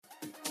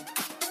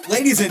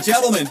Ladies and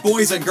gentlemen,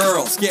 boys and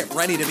girls, get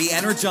ready to be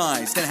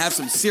energized and have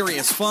some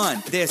serious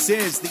fun. This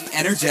is the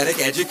Energetic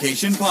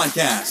Education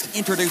Podcast.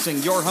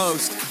 Introducing your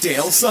host,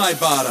 Dale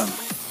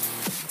Sidebottom.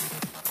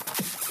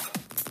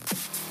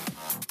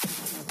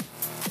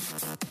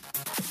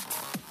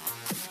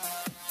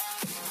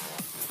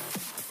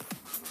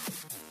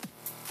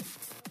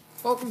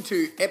 Welcome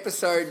to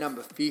episode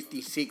number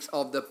 56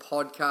 of the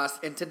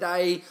podcast, and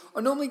today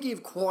I normally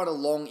give quite a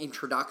long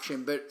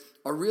introduction, but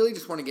I really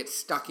just want to get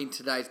stuck in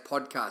today's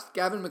podcast.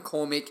 Gavin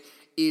McCormick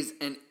is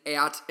an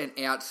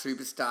out-and-out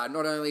superstar.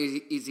 Not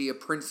only is he a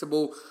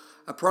principal,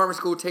 a primary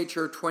school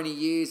teacher of 20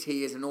 years,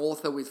 he is an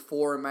author with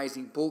 4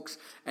 amazing books,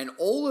 and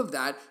all of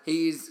that,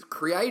 he has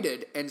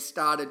created and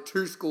started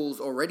 2 schools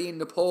already in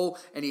Nepal,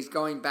 and he's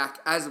going back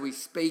as we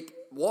speak.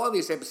 While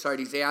this episode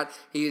is out,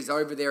 he is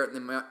over there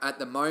at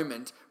the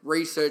moment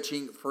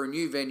researching for a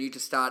new venue to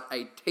start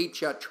a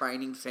teacher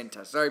training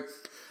centre. So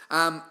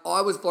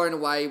I was blown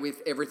away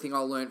with everything I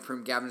learned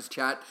from Gavin's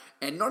chat.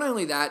 And not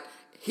only that,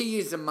 he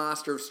is a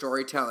master of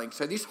storytelling.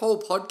 So this whole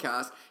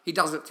podcast, he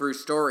does it through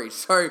stories.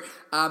 So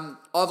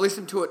I've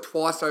listened to it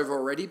twice over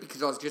already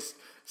because I was just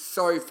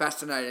so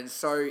fascinated and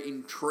so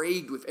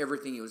intrigued with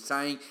everything he was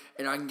saying.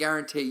 And I can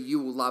guarantee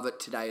you will love it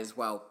today as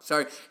well.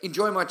 So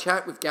enjoy my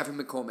chat with Gavin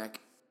McCormick.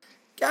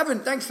 Gavin,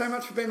 thanks so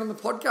much for being on the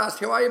podcast.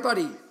 How are you,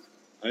 buddy?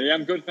 Yeah,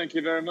 I'm good. Thank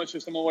you very much.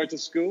 Just on my way to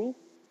school.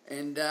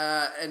 And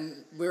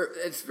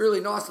it's really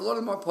nice. A lot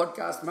of my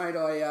podcasts, mate,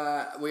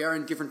 we are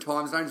in different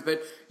time zones,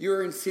 but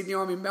you're in Sydney,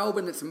 I'm in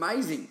Melbourne. It's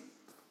amazing.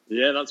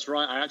 Yeah, that's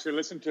right. I actually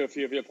listened to a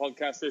few of your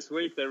podcasts this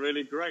week. They're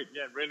really great.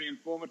 Yeah, really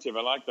informative.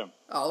 I like them.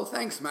 Oh,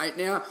 thanks, mate.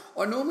 Now,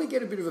 I normally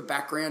get a bit of a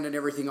background and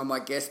everything on my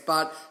guests,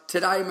 but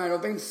today, mate,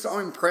 I've been so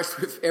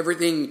impressed with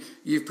everything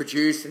you've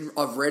produced and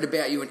I've read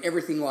about you and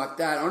everything like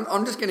that.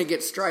 I'm just going to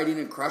get straight in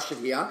and crush it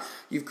here.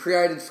 You've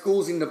created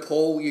schools in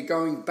Nepal. You're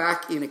going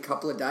back in a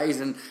couple of days,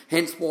 and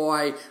hence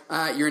why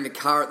you're in the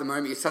car at the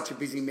moment. You're such a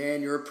busy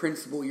man. You're a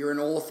principal. You're an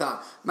author.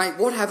 Mate,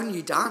 what haven't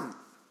you done?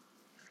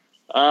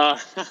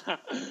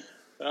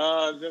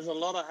 There's a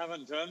lot I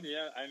haven't done,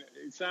 yeah, and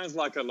it sounds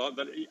like a lot,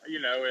 but,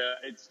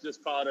 it's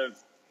just part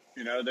of,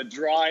 the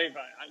drive.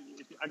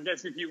 I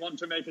guess if you want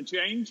to make a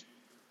change,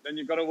 then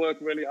you've got to work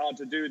really hard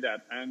to do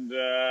that. And,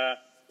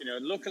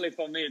 luckily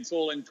for me, it's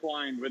all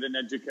entwined within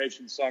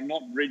education, so I'm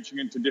not reaching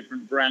into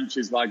different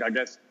branches like, I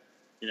guess,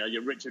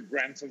 your Richard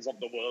Bransons of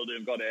the world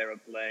who've got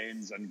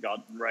aeroplanes and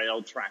got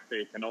rail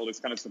traffic and all this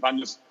kind of stuff. I'm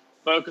just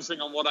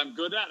focusing on what I'm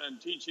good at, and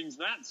teaching's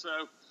that,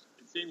 so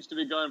it seems to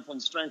be going from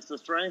strength to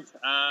strength,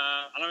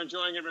 and I'm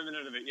enjoying every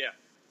minute of it, yeah.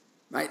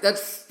 Mate,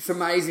 that's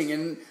amazing.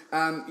 And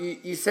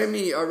you sent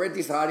me, I read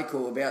this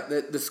article about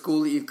the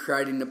school that you've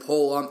created in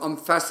Nepal. I'm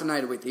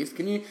fascinated with this.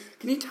 Can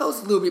you tell us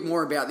a little bit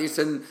more about this,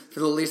 and for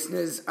the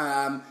listeners,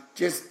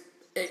 just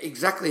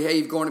exactly how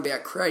you've gone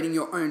about creating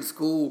your own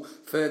school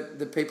for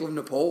the people of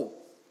Nepal?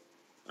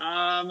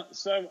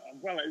 It's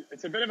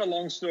a bit of a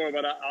long story,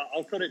 but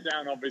I'll cut it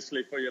down,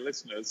 obviously, for your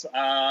listeners.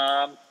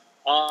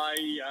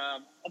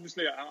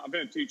 I've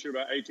been a teacher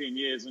about 18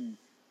 years, and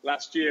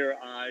last year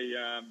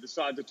I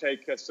decided to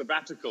take a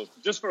sabbatical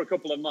just for a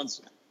couple of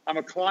months. I'm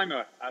a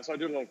climber, so I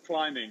do a lot of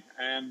climbing,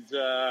 and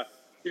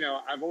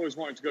I've always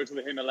wanted to go to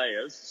the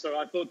Himalayas. So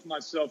I thought to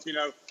myself,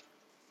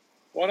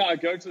 why don't I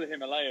go to the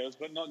Himalayas,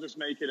 but not just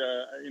make it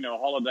a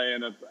holiday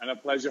and a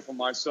pleasure for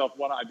myself?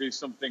 Why don't I do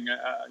something,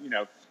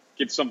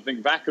 give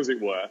something back, as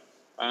it were?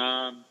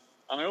 And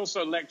I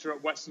also lecture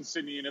at Western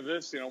Sydney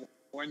University on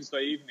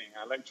Wednesday evening.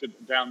 I lectured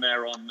down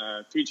there on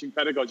teaching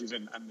pedagogies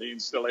and the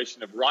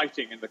installation of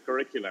writing in the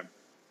curriculum.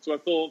 So I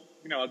thought,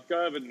 I'd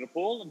go over to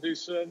Nepal and do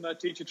some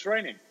teacher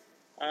training.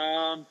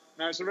 Now,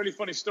 it's a really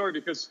funny story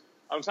because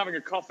I was having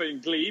a coffee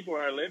in Glebe,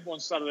 where I live, one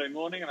Saturday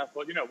morning, and I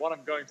thought, what,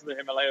 I'm going to the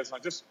Himalayas.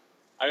 And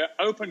I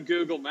opened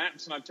Google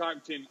Maps and I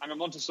typed in, I'm a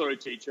Montessori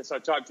teacher, so I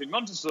typed in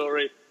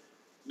Montessori,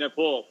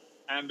 Nepal,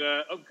 and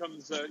up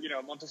comes, a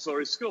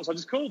Montessori school. So I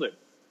just called it.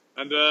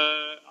 And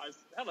I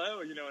said, hello,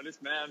 and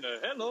this man,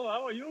 hello,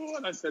 how are you?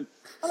 And I said,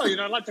 hello,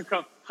 I'd like to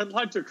come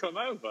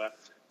over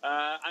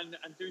and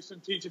do some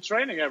teacher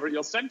training over at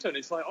your center. And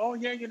it's like, oh,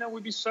 yeah,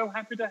 we'd be so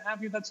happy to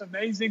have you. That's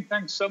amazing.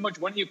 Thanks so much.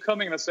 When are you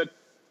coming? And I said,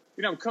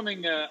 I'm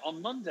coming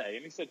on Monday.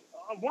 And he said,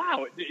 oh,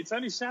 wow, it's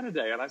only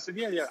Saturday. And I said,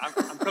 yeah,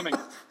 I'm coming.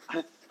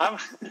 I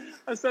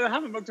said, I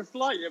haven't booked a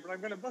flight yet, but I'm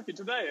going to book it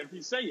today. And if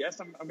you say yes,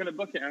 I'm going to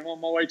book it. And I'm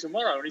on my way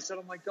tomorrow. And he said,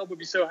 oh, my God, we'd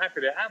be so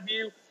happy to have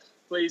you.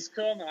 Please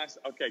come. And I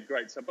said, okay,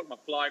 great. So I booked my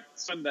flight.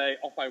 Sunday,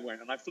 off I went.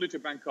 And I flew to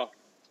Bangkok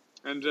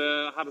and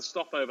had a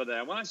stop over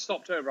there. When I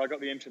stopped over, I got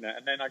the internet.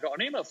 And then I got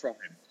an email from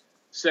him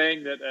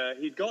saying that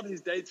he'd got his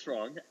dates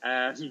wrong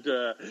and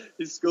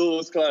his school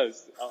was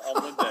closed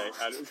on Monday.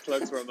 And it was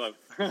closed for a month.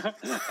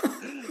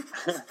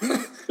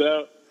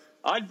 So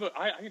I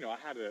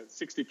had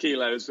 60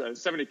 kilos,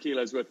 70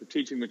 kilos worth of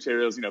teaching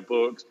materials,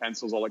 books,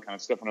 pencils, all that kind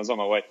of stuff. And I was on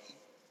my way.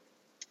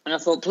 And I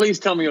thought, please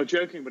tell me you're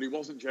joking. But he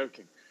wasn't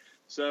joking.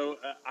 So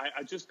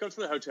I just got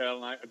to the hotel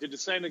and I did the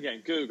same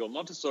again. Google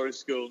Montessori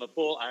School,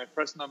 Nepal. I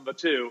pressed number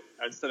 2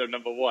 instead of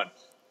number 1.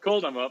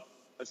 Called them up.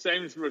 the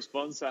same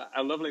response.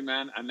 A lovely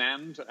man,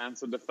 Anand,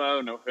 answered the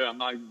phone, who I'm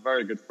not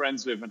very good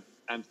friends with,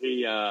 and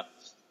he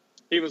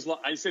was like,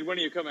 I said, when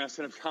are you coming? I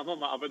said,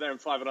 I'll be there in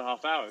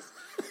 5.5 hours.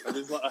 And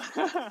he's like,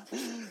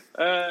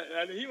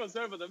 and he was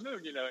over the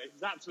moon, you know,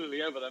 he's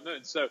absolutely over the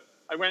moon. So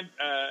I went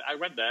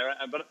there,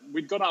 but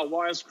we'd got our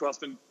wires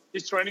crossed, and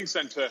his training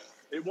center,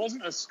 it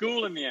wasn't a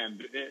school in the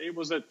end. It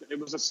was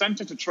a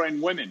center to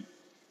train women.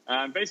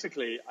 And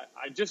basically,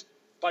 I just,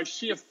 by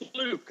sheer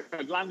fluke,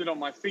 had landed on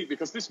my feet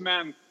because this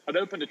man had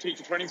opened a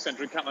teacher training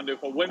center in Kathmandu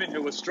for women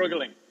who were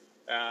struggling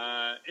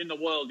in the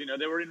world. You know,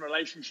 they were in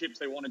relationships,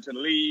 they wanted to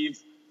leave.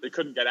 They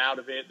couldn't get out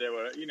of it. They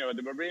were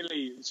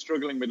really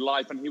struggling with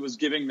life, and he was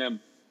giving them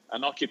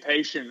an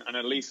occupation and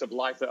a lease of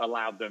life that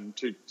allowed them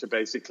to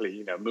basically,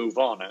 you know, move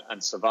on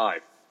and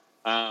survive.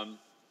 I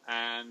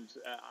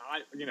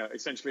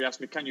essentially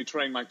asked me, can you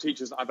train my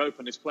teachers? I've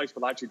opened this place,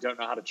 but I actually don't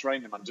know how to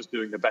train them. I'm just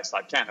doing the best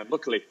I can. And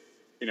luckily,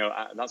 you know,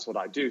 that's what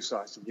I do. So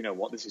I said, you know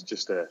what, this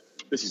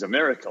is a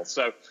miracle.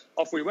 So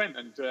off we went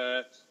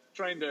and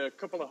trained a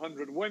couple of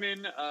hundred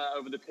women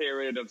over the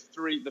period of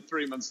the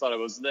 3 months that I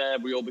was there.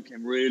 We all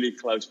became really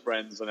close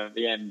friends, and at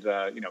the end,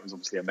 it was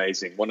obviously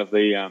amazing. One of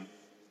the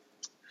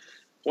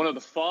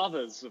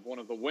fathers of one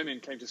of the women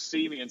came to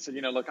see me and said,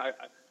 you know, look,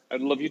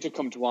 I'd love you to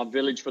come to our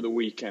village for the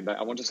weekend.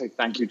 I want to say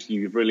thank you to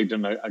you. You've really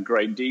done a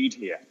great deed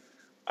here.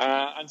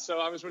 And so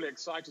I was really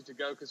excited to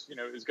go because, you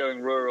know, it was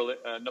going rural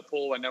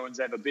Nepal where no one's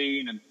ever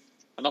been, and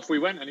off we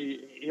went. And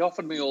he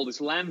offered me all this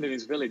land in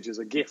his village as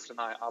a gift, and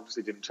I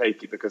obviously didn't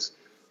take it because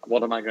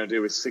what am I going to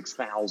do with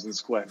 6,000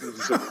 square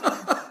meters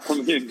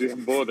on the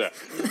Indian border?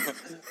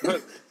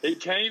 But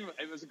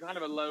it was a kind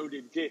of a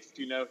loaded gift,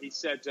 you know. He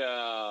said,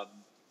 I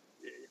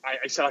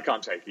said, I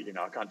can't take it, you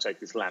know, I can't take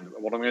this land.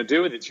 What I'm going to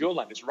do with it? It's your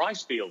land, it's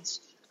rice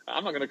fields.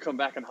 I'm not going to come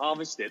back and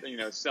harvest it and, you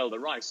know, sell the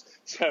rice.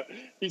 So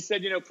he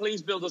said, you know,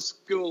 please build a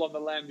school on the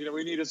land. You know,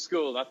 we need a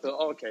school. I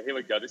thought, okay, here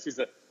we go. This is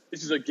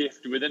a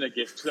gift within a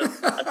gift. So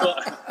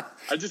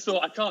I just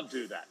thought, I can't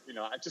do that. You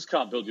know, I just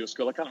can't build you a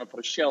school. I can't even put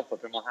a shelf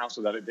up in my house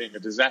without it being a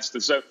disaster.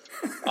 So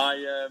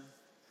I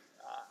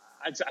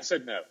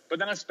said no. But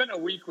then I spent a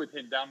week with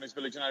him down in his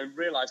village, and I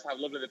realized how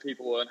lovely the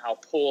people were and how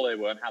poor they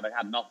were and how they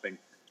had nothing.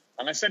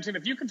 And I said to him,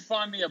 if you can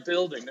find me a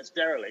building that's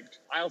derelict,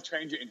 I'll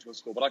change it into a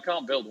school, but I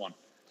can't build one.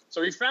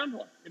 So he found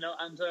one, you know,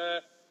 and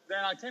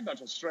then I came back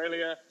to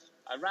Australia.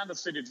 I ran the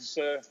City to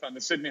Surf and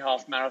the Sydney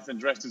Half Marathon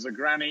dressed as a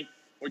granny,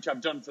 which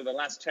I've done for the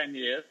last 10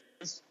 years.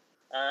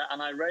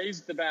 And I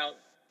raised about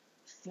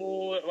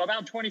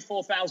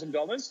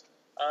 $24,000.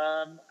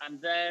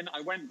 And then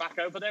I went back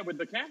over there with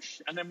the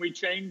cash, and then we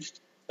changed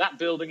that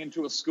building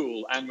into a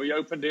school, and we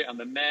opened it, and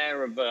the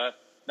mayor of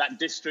that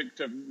district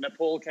of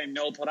Nepal came,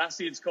 Noel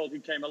Parasi, it's called. He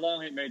came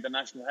along, it made the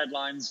national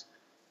headlines,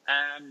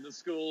 and the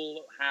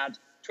school had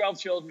 12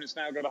 children. It's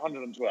now got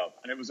 112,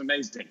 and it was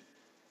amazing.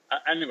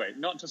 Anyway,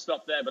 not to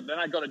stop there, but then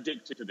I got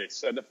addicted to this.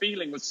 So the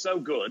feeling was so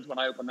good when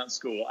I opened that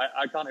school,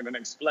 I can't even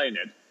explain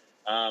it,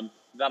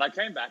 that I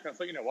came back and I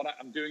thought, you know what,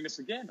 I'm doing this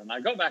again. And I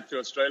got back to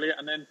Australia,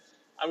 and then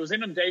I was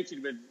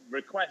inundated with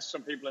requests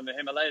from people in the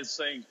Himalayas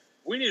saying,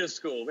 we need a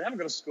school. We haven't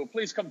got a school.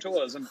 Please come to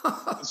us. And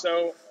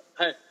so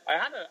I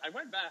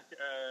went back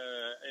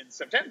in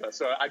September.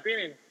 So I've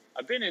been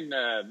in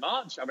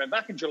March. I went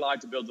back in July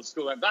to build the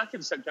school. I went back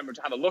in September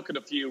to have a look at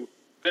a few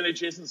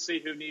villages and see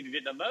who needed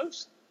it the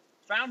most.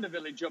 Found a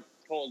village up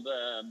called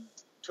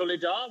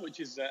Tulidar, which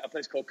is a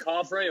place called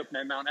Kavre up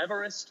near Mount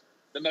Everest.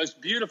 The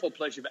most beautiful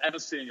place you've ever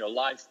seen in your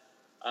life.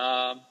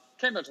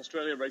 Came back to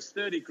Australia, raised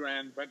 30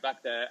 grand, went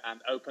back there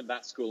and opened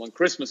that school on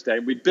Christmas Day.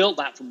 We built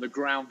that from the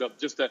ground up,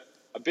 just a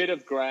bit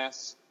of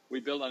grass.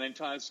 We built an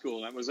entire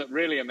school, and it was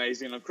really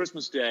amazing. On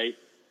Christmas Day,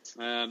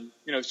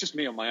 it's just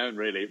me on my own,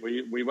 really.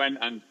 We went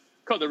and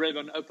cut the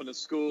ribbon, opened a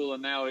school,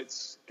 and now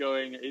it's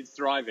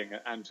thriving.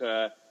 And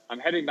I'm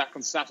heading back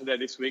on Saturday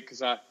this week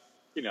because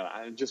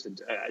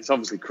it's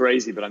obviously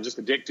crazy, but I'm just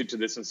addicted to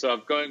this. And so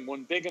I'm going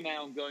one bigger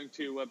now. I'm going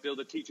to build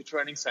a teacher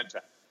training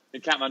center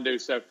in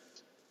Kathmandu. So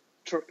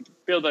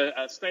build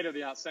a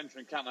state-of-the-art center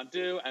in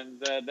Kathmandu,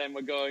 and then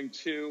we're going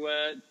to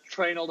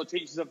train all the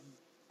teachers of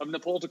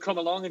Nepal to come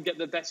along and get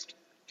the best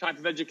type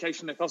of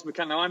education they possibly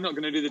can. Now, I'm not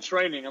going to do the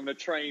training. I'm going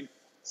to train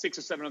 6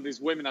 or 7 of these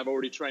women I've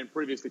already trained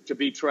previously to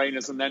be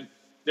trainers, and then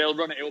they'll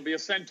run it. It will be a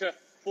center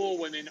for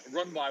women,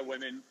 run by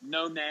women,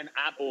 no men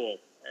at all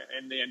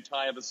in the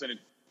entire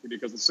vicinity,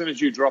 because as soon as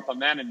you drop a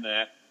man in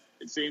there,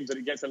 it seems that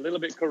it gets a little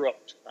bit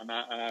corrupt, and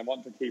I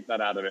want to keep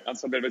that out of it.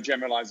 That's a bit of a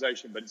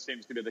generalization, but it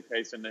seems to be the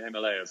case in the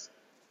Himalayas.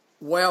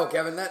 Wow,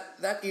 Gavin,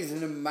 that is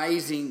an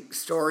amazing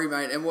story,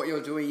 mate. And what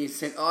you're doing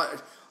is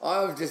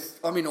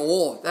I'm in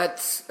awe.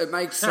 It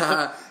makes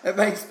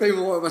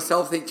people like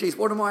myself think, geez,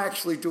 what am I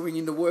actually doing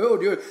in the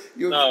world? You've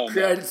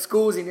created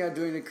schools, and you're now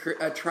doing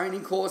a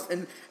training course.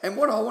 And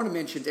what I want to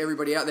mention to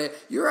everybody out there,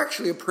 you're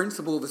actually a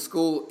principal of a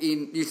school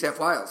in New South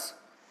Wales.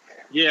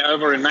 Yeah,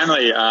 over in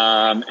Manly,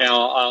 on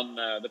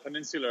the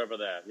peninsula over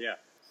there. Yeah,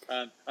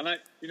 and I,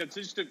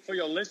 just for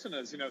your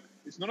listeners,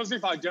 it's not as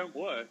if I don't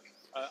work.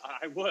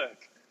 I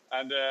work.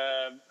 And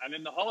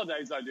in the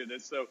holidays, I do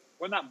this. So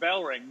when that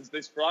bell rings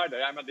this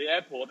Friday, I'm at the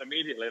airport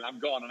immediately, and I'm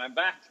gone, and I'm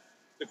back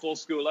before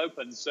school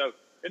opens. So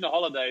in the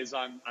holidays,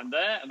 I'm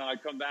there, and then I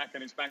come back,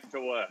 and it's back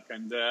to work.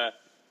 And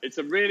it's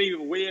a really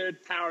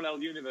weird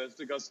parallel universe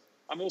because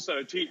I'm also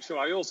a teacher, so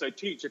I also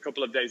teach a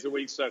couple of days a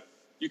week. So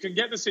you can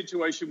get the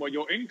situation where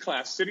you're in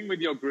class, sitting with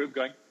your group,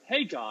 going,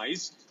 "Hey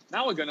guys,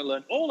 now we're going to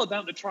learn all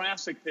about the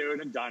Triassic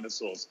period and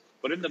dinosaurs."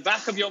 But in the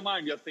back of your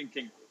mind, you're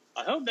thinking,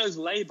 "I hope those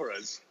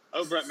laborers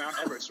over at Mount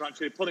Everest are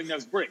actually pulling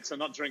those bricks and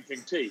not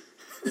drinking tea."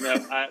 You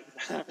know,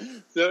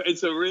 so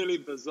it's a really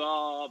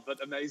bizarre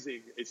but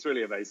amazing. It's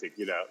really amazing,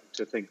 you know,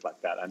 to think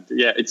like that. And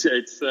yeah, it's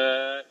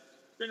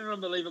been an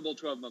unbelievable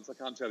 12 months. I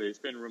can't tell you, it's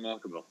been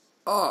remarkable.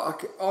 Oh,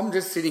 okay. I'm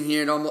just sitting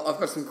here and I've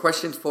got some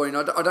questions for you,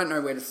 and I don't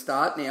know where to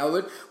start now.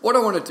 But what I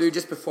want to do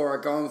just before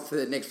I go on for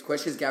the next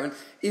questions, Gavin,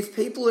 if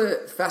people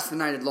are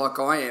fascinated like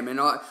I am,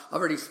 and I've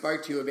already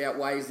spoke to you about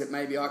ways that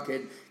maybe I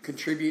could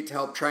contribute to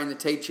help train the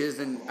teachers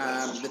and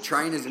the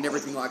trainers and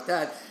everything like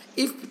that.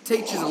 If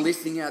teachers are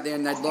listening out there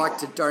and they'd like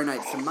to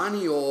donate some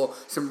money or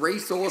some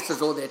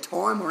resources or their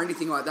time or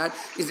anything like that,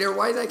 is there a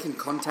way they can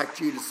contact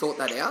you to sort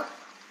that out?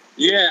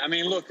 Yeah, I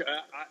mean, look,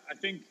 I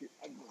think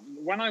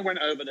when I went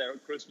over there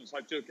at Christmas, I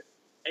took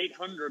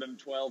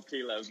 812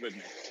 kilos with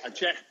me. I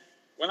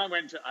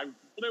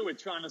flew with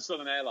China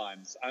Southern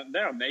Airlines, and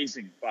they're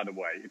amazing, by the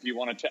way, if you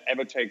want to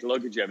ever take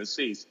luggage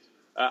overseas.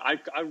 I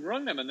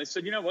rung them, and they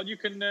said, you know what, you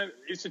can,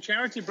 it's a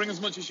charity, bring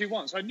as much as you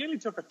want. So I nearly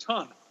took a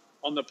ton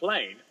on the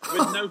plane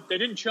with they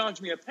didn't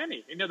charge me a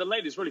penny. You know, the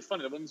lady's really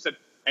funny. The woman said,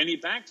 "Any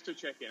bags to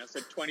check in?" I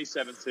said,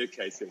 27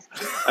 suitcases.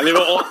 And they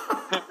were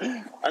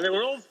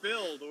all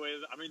filled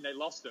with, I mean, they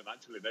lost them,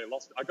 actually.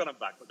 I got them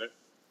back, but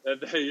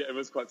it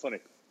was quite funny.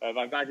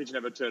 My baggage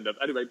never turned up.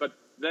 Anyway, but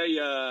they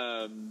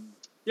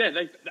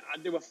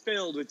were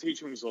filled with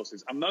teaching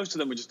resources. And most of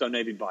them were just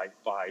donated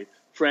by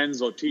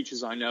friends or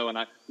teachers I know. And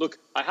I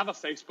have a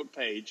Facebook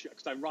page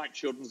because I write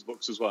children's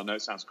books as well. I know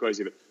it sounds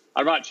crazy, but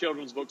I write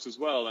children's books as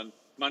well. And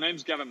my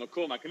name's Gavin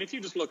McCormack. And if you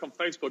just look on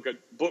Facebook at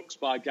Books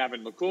by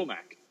Gavin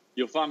McCormack,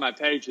 you'll find my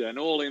page there, and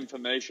all the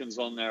information's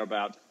on there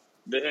about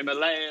the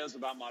Himalayas,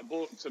 about my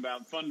books,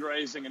 about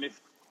fundraising. And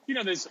if, you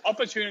know, there's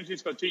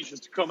opportunities for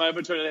teachers to come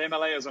over to the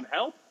Himalayas and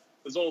help.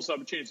 There's also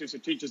opportunities for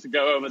teachers to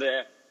go over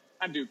there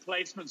and do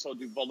placements or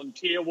do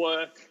volunteer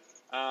work.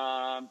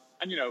 And,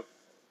 you know,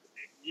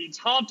 it's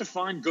hard to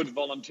find good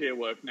volunteer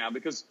work now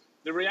because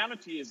the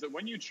reality is that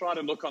when you try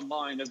to look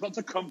online, there's lots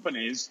of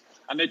companies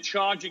and they're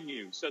charging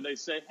you. So they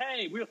say,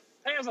 "Hey, we'll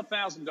pay us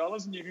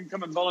 $1,000 and you can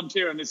come and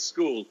volunteer in this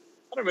school."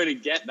 I don't really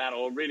get that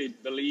or really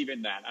believe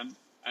in that.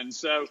 And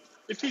so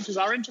if teachers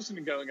are interested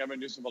in going over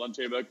and do some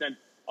volunteer work, then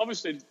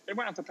obviously they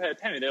won't have to pay a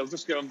penny. They'll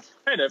just go and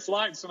pay their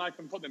flights, and I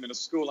can put them in a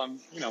school.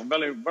 I'm, you know,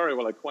 very, very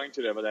well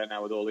acquainted over there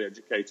now with all the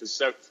educators.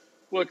 So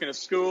work in a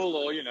school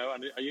or, you know,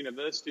 a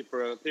university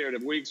for a period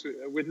of weeks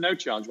with no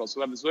charge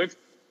whatsoever. So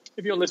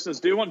if your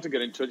listeners do want to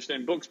get in touch,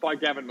 then Books by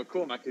Gavin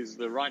McCormack is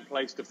the right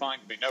place to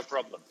find me. No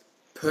problem.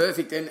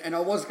 Perfect, and I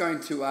was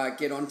going to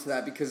get onto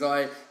that because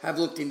I have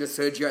looked into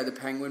Sergio the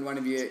Penguin, one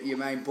of your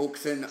main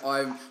books, and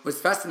I was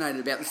fascinated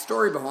about the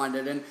story behind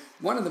it. And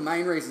one of the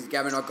main reasons,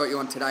 Gavin, I got you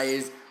on today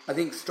is I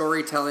think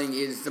storytelling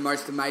is the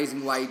most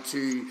amazing way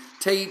to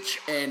teach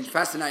and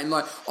fascinating.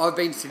 Like, I've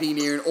been sitting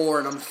here in awe,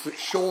 and I'm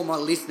sure my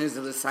listeners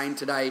are the same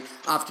today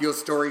after your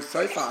story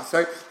so far.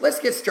 So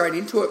let's get straight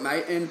into it,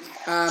 mate. And,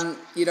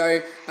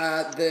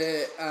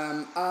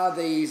 Are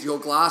These Your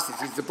Glasses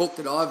is the book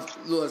that I've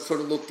sort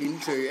of looked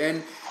into.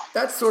 And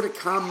that's sort of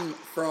come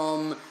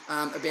from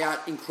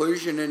about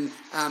inclusion and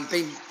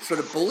being sort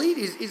of bullied.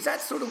 Is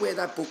that sort of where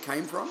that book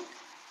came from?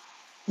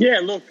 Yeah,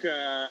 look,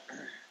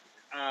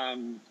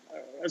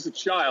 as a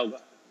child,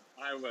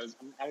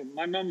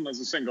 my mum was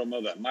a single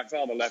mother. My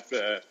father left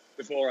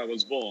before I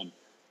was born,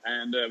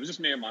 and it was just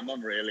me and my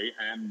mum, really.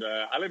 And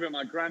I lived with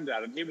my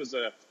granddad, and he was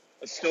a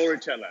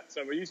storyteller.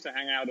 So we used to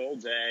hang out all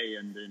day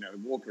and, you know,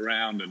 walk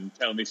around and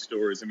tell me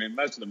stories. I mean,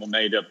 most of them were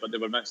made up, but they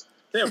were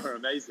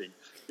amazing.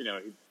 You know,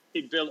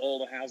 he built all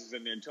the houses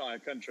in the entire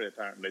country,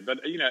 apparently.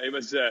 But, you know, he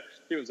was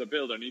a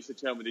builder, and he used to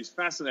tell me these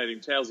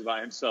fascinating tales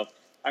about himself.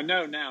 I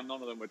know now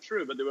none of them were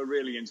true, but they were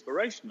really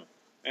inspirational.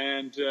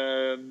 And,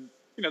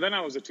 you know, then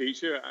I was a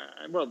teacher.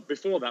 Well,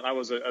 before that, I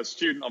was a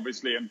student,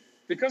 obviously. And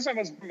because I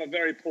was from a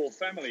very poor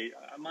family,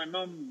 my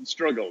mum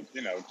struggled,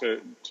 you know,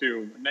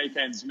 to make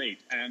ends meet.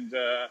 And,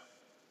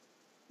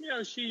 you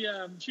know, she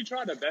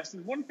tried her best.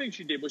 And one thing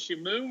she did was she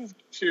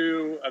moved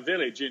to a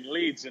village in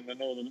Leeds in the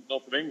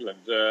north of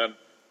England. It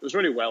was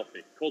really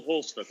wealthy, called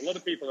Halsford. A lot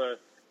of people are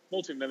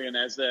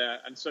multimillionaires there.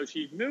 And so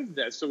she moved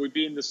there so we'd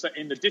be in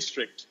the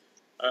district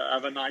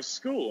of a nice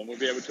school and we'll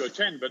be able to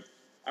attend.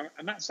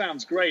 And that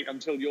sounds great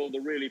until you're the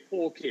really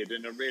poor kid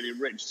in a really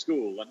rich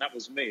school. And that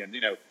was me. And,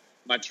 you know,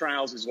 my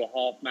trousers were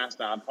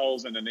half-mast. I had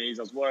holes in the knees.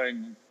 I was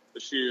wearing the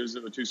shoes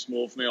that were too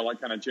small for me, all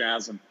that kind of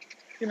jazz. And,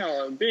 you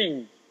know,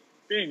 being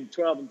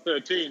 12 and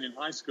 13 in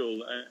high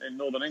school in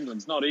Northern England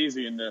is not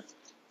easy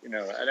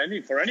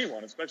for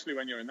anyone, especially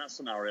when you're in that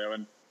scenario.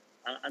 And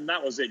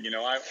that was it. You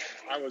know,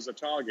 I was a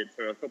target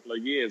for a couple of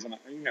years. And,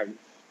 you know,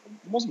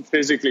 wasn't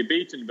physically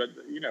beaten, but,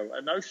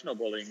 emotional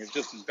bullying is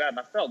just as bad. And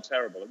I felt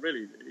terrible.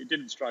 It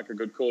didn't strike a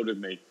good chord with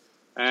me.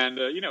 And,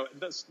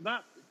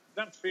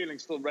 that feeling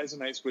still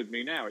resonates with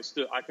me now.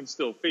 I can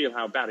still feel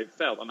how bad it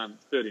felt. And I'm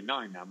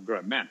 39 now, I'm a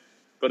grown man.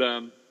 But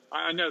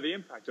I know the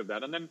impact of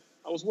that. And then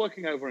I was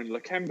working over in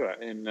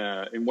Lakemba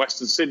in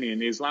Western Sydney in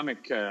the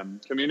Islamic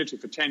community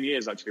for 10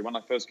 years, actually. When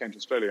I first came to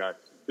Australia, I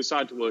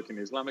decided to work in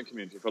the Islamic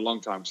community for a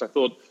long time. So I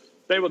thought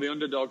they were the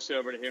underdogs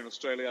over here in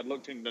Australia. I'd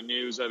looked in the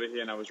news over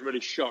here, and I was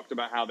really shocked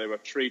about how they were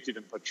treated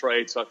and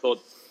portrayed. So I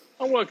thought,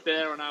 I'll work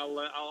there, and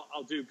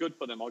I'll do good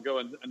for them. I'll go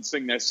and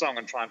sing their song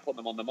and try and put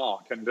them on the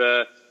mark. And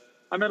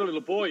I met a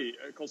little boy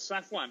called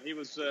Safwan. He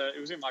was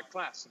in my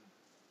class. And,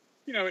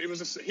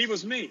 he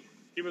was me.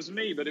 He was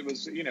me, but it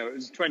was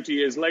 20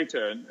 years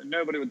later, and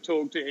nobody would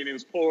talk to him. He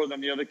was poorer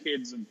than the other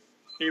kids, and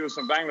he was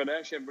from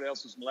Bangladesh. Everybody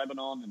else was from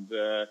Lebanon,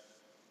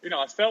 and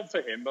I felt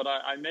for him, but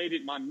I made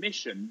it my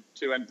mission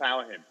to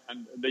empower him.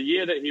 And the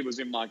year that he was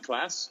in my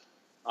class,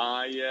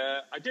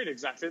 I did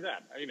exactly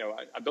that.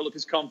 I built up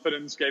his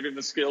confidence, gave him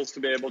the skills to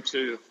be able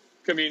to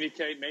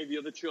communicate, made the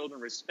other children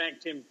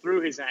respect him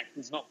through his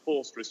actions, not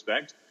forced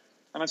respect.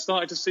 And I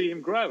started to see him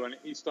grow, and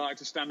he started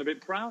to stand a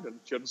bit proud,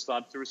 and children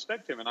started to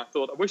respect him. And I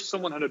thought, I wish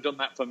someone had done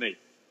that for me,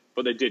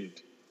 but they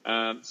didn't.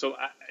 So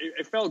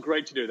it felt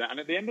great to do that. And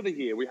at the end of the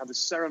year, we had this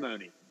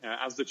ceremony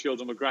as the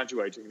children were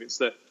graduating. It's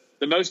the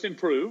most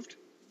improved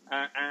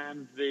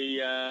and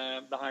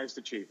the highest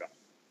achiever.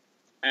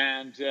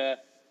 And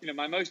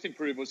my most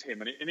improved was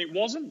him, and it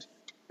wasn't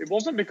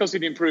because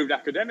he'd improved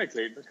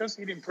academically, because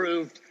he'd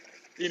improved.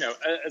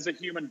 As a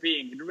human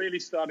being, he really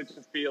started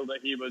to feel that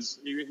he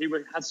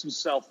had some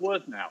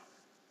self-worth now.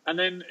 And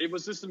then it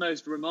was just the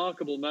most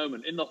remarkable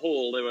moment. In the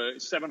hall, there were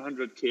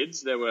 700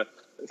 kids. There were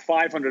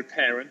 500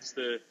 parents.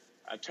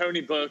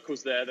 Tony Burke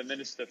was there, he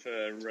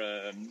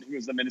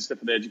was the Minister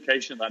for the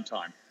Education at that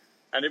time.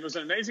 And it was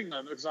an amazing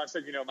moment because I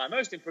said, my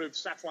most improved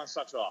Safwan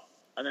Sattar.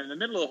 And then in the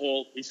middle of the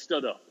hall, he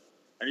stood up.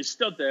 And he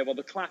stood there while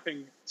the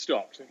clapping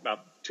stopped,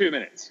 about 2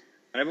 minutes.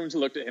 And everyone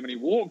looked at him, and he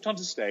walked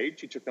onto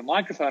stage. He took the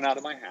microphone out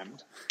of my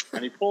hand,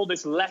 and he pulled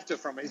this letter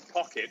from his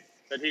pocket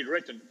that he'd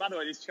written. By the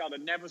way, this child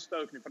had never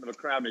spoken in front of a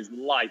crowd in his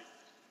life.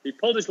 He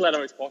pulled this letter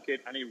out of his pocket,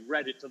 and he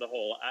read it to the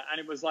hall. And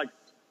it was like,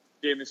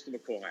 "Dear Mr.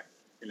 McCormack,"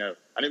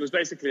 And it was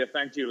basically a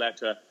thank you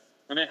letter.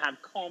 And it had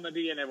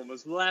comedy, and everyone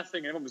was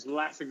laughing. And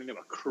they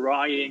were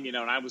crying, and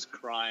I was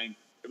crying.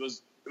 It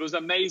was an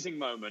amazing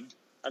moment.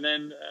 And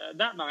then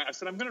that night, I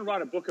said, I'm going to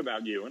write a book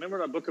about you. And I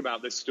wrote a book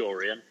about this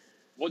story. And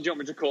what do you want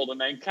me to call the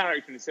main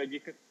character? And he said,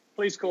 you could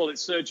please call it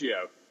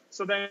Sergio.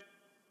 So then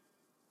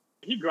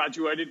he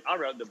graduated. I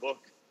wrote the book,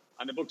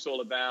 and the book's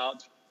all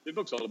about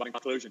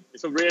inclusion.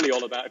 It's really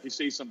all about if you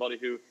see somebody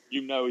who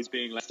is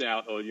being left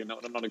out or you're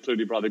not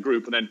included by the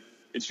group, and then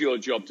it's your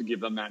job to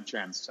give them that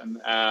chance.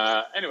 And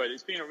anyway,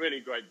 it's been a really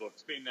great book.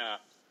 It's been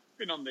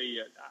on the.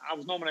 I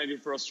was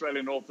nominated for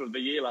Australian Author of the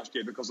Year last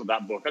year because of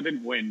that book. I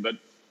didn't win, but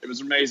it was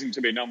amazing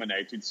to be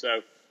nominated.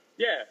 So.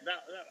 Yeah,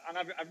 and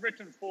I've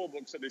written 4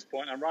 books at this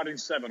point. I'm writing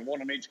 7,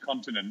 one on each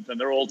continent, and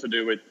they're all to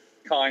do with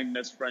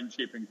kindness,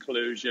 friendship,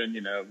 inclusion.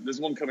 There's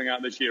one coming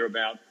out this year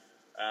about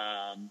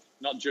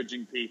not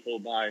judging people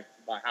by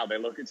how they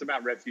look. It's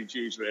about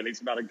refugees, really.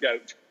 It's about a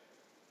goat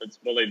that's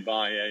bullied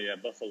by a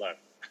buffalo.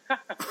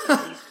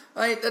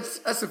 Hey,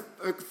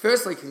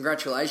 firstly,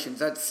 congratulations.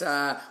 That's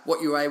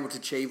what you were able to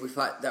achieve with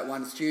that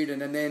one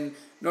student, and then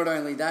not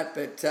only that,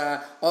 but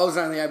I was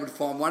only able to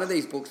find one of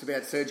these books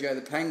about Sergio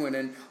the Penguin,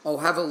 and I'll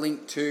have a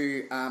link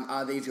to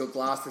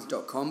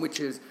aretheseyourglasses.com, which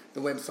is the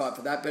website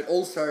for that, but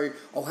also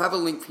I'll have a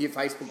link for your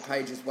Facebook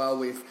page as well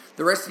with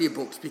the rest of your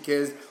books,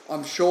 because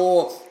I'm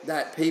sure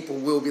that people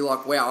will be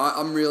like, wow,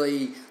 I'm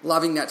really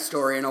loving that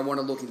story and I want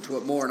to look into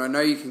it more. And I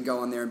know you can go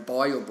on there and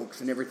buy your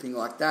books and everything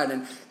like that.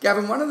 And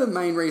Gavin, one of the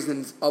main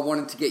reasons I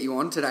wanted to get you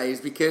on today is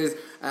because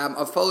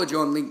I've followed you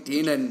on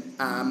LinkedIn,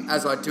 and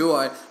as I do,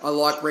 I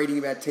like reading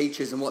about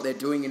teachers and what they're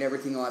doing and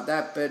everything like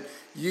that. But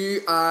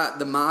you are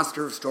the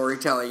master of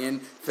storytelling,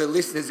 and for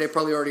listeners, they're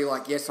probably already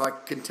like, yes, I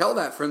can tell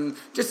that from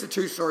just the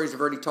 2 stories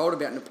I've already told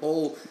about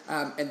Nepal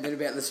and then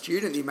about the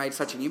student you made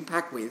such an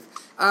impact with.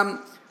 I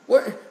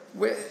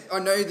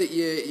know that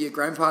your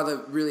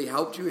grandfather really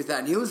helped you with that,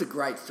 and he was a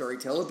great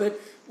storyteller,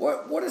 but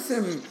what are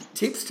some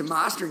tips to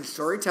mastering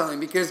storytelling?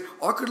 Because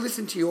I could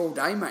listen to you all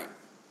day, mate.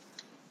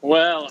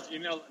 Well,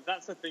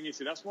 that's the thing, you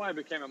see. That's why I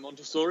became a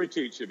Montessori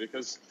teacher,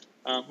 because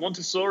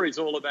Montessori is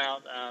all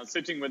about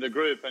sitting with a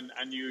group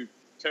and you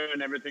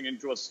turn everything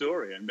into a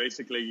story. And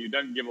basically, you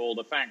don't give all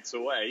the facts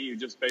away. You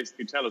just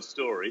basically tell a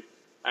story.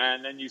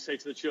 And then you say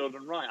to the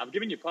children, right, I've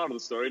given you part of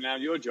the story. Now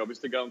your job is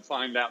to go and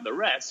find out the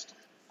rest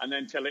and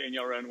then tell it in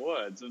your own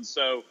words. And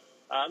so,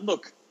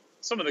 look,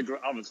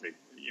 obviously,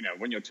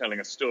 when you're telling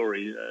a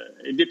story,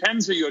 it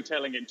depends who you're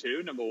telling it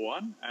to, number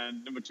one.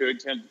 And number two,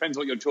 it depends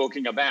what you're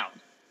talking about.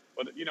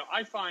 But,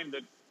 I find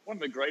that one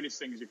of the greatest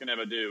things you can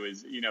ever do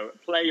is,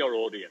 play your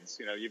audience.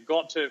 You've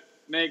got to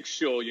make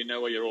sure you know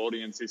where your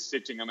audience is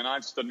sitting. I mean,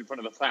 I've stood in front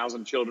of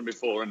 1,000 children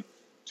before and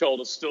told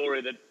a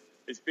story that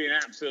it's been an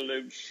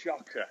absolute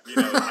shocker. You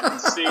know, I can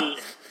see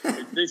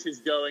this is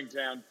going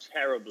down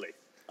terribly.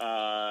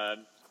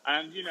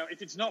 And, you know,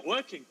 if it's not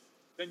working,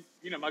 then,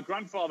 you know, my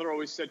grandfather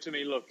always said to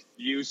me, look,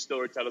 use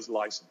Storyteller's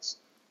License.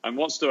 And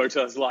what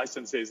Storyteller's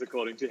License is,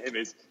 according to him,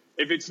 is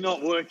if it's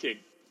not working,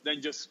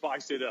 then just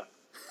spice it up.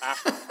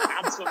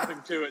 Add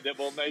something to it that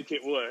will make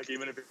it work,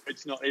 even if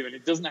it's not even.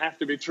 It doesn't have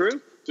to be true.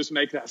 Just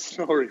make that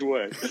story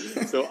work.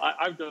 So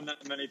I've done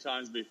that many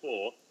times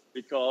before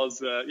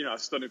because, you know, I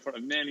stood in front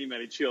of many,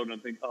 many children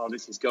and think, oh,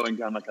 this is going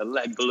down like a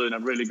lead balloon.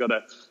 I've really got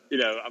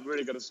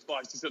to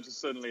spice this up. So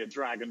suddenly a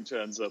dragon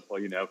turns up or,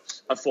 you know,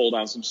 I fall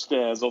down some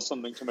stairs or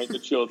something to make the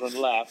children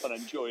laugh and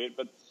enjoy it.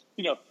 But,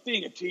 you know,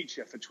 being a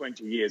teacher for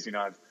 20 years, you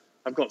know,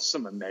 I've got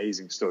some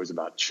amazing stories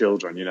about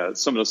children, you know,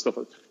 some of the stuff,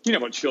 you know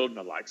what children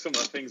are like, some of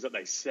the things that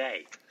they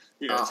say,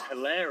 you know, it's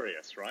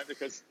hilarious, right?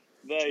 Because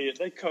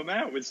they come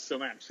out with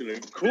some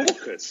absolute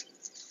corkers.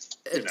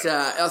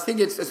 I think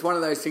it's one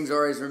of those things I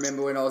always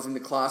remember when I was in the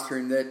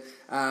classroom that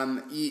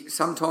you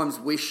sometimes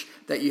wish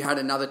that you had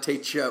another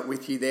teacher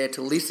with you there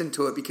to listen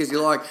to it because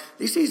you're like,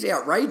 this is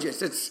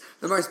outrageous. It's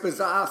the most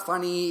bizarre,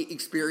 funny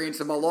experience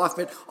of my life,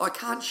 but I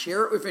can't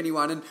share it with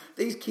anyone and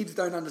these kids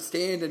don't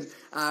understand. And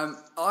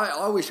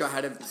I wish I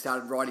had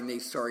started writing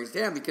these stories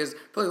down because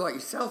probably like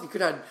yourself, you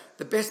could have had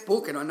the best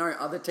book, and I know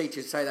other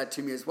teachers say that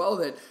to me as well,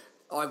 that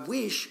I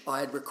wish I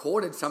had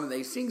recorded some of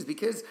these things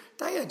because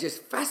they are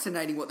just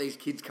fascinating what these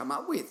kids come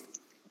up with.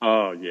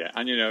 Oh, yeah.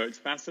 And, you know, it's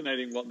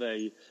fascinating what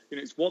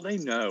it's what they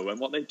know and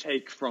what they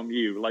take from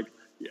you. Like,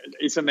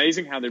 it's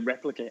amazing how they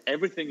replicate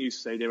everything you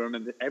say. They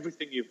remember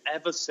everything you've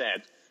ever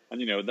said.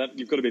 And, you know, that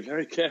you've got to be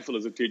very careful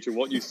as a teacher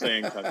what you say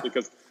in class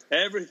because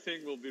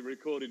everything will be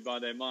recorded by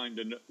their mind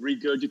and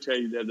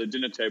regurgitated at the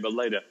dinner table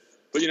later.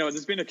 But, you know,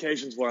 there's been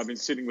occasions where I've been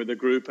sitting with a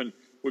group and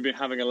we've been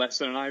having a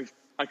lesson and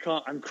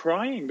I'm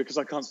crying because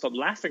I can't stop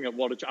laughing at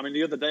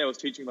the other day I was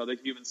teaching about the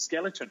human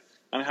skeleton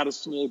and I had a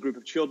small group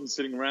of children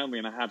sitting around me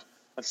and I had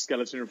a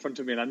skeleton in front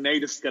of me and I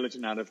made a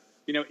skeleton out of,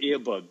 you know,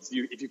 earbuds.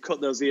 If you cut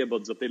those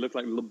earbuds up, they look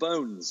like little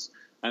bones.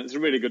 And it's a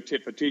really good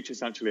tip for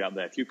teachers actually out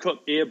there. If you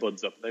cut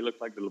earbuds up, they look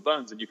like little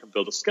bones and you can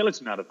build a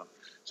skeleton out of them.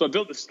 So I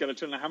built the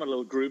skeleton and I had a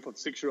little group of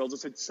 6-year-olds. I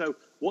said, so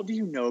what do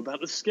you know about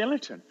the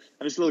skeleton?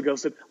 And this little girl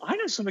said, I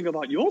know something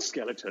about your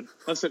skeleton.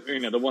 I said, you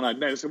know, the one I'd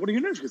made. I said, what do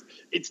you know? She goes,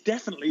 it's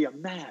definitely a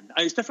man.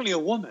 It's definitely a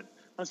woman.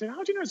 I said,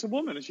 how do you know it's a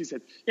woman? And she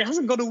said, it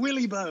hasn't got a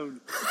willy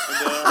bone.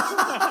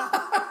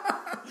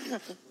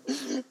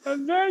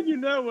 And then, you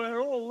know,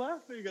 we're all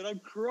laughing and I'm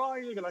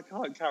crying and I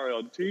can't carry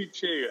on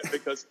teaching it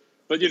because...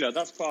 But, you know,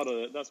 that's part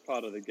of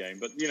the game.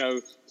 But, you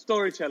know,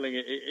 storytelling,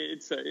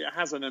 it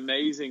has an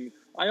amazing...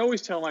 I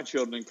always tell my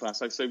children in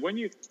class, I say, when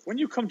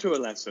you come to a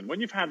lesson, when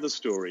you've had the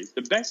story,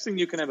 the best thing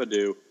you can ever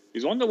do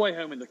is on the way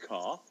home in the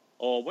car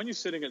or when you're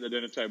sitting at the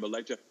dinner table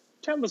later,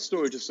 tell the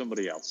story to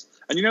somebody else.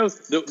 And, you know,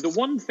 the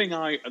one thing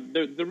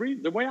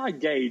the way I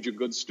gauge a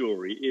good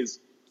story is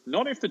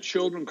not if the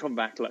children come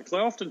back. Because I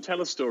often tell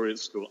a story at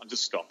school and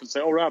just stop and say,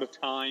 oh, we're out of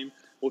time.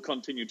 We'll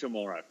continue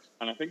tomorrow.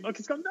 And I think, look,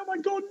 it's gone, oh my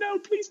God, no,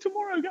 please,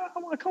 tomorrow.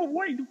 I can't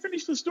wait to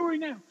finish the story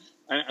now.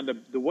 And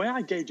the way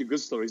I gauge a good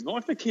story is not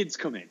if the kids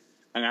come in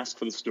and ask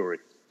for the story.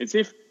 It's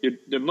if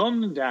the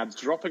mum and dad's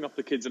dropping off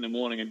the kids in the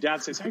morning and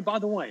dad says, hey, by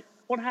the way,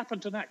 what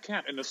happened to that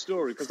cat in the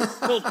story?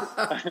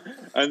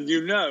 And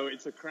you know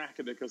it's a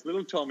cracker because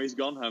little Tommy's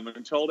gone home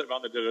and told it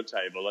around the dinner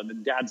table. And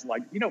then dad's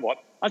like, you know what?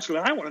 Actually,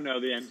 I want to know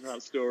the end of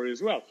that story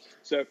as well.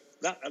 So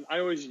I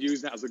always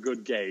use that as a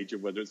good gauge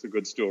of whether it's a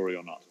good story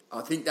or not.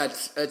 I think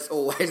that's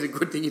always a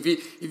good thing. If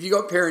you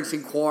got parents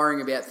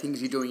inquiring about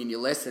things you're doing in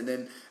your lesson,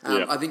 then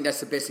I think that's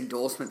the best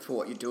endorsement for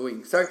what you're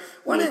doing. So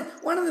one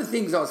of the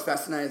things I was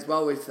fascinated as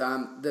well with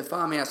the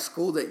farmhouse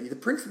school, that the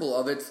principle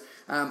of it,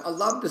 I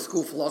love the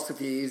school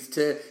philosophy is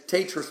to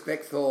teach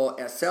respect for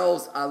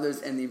ourselves, others,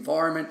 and the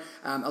environment.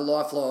 A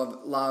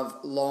lifelong love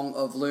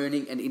of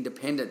learning and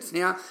independence.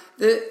 Now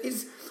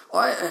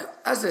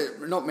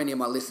not many of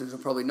my listeners will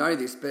probably know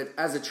this, but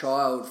as a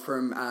child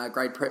from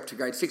grade prep to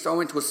grade 6, I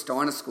went to a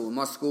Steiner school.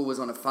 My school was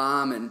on a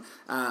farm and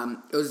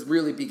it was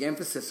really big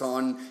emphasis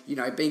on, you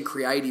know, being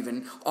creative.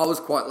 And I was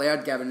quite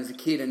loud, Gavin, as a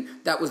kid, and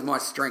that was my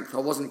strength. I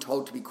wasn't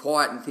told to be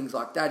quiet and things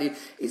like that.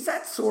 Is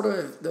that sort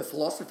of the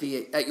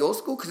philosophy at your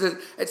school? Because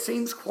it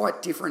seems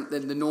quite different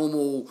than the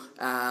normal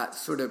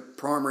sort of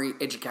primary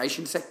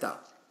education sector.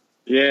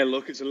 Yeah,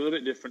 look, it's a little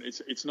bit different.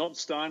 It's not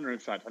Steiner, in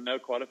fact. I know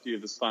quite a few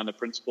of the Steiner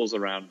principles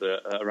around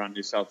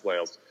New South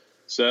Wales.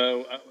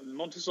 So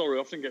Montessori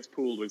often gets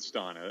pooled with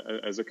Steiner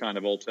as a kind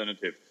of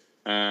alternative.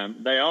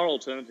 They are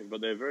alternative,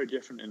 but they're very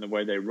different in the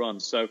way they run.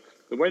 So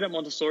the way that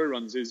Montessori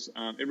runs is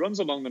it runs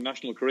along the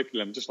national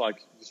curriculum, just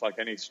like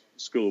any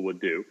school would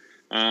do.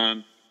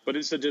 But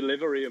it's a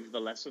delivery of the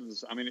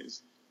lessons. I mean,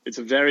 it's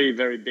a very,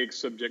 very big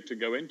subject to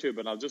go into,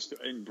 but I'll just,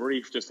 in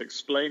brief, just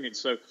explain it.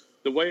 So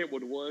the way it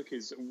would work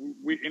is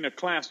in a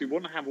class, we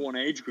wouldn't have one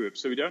age group.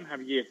 So we don't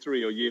have year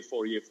 3 or year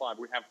 4 or year 5.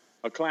 We have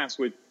a class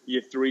with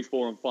year 3,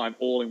 4, and 5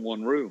 all in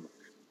one room.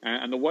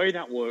 And the way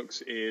that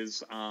works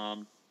is,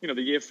 the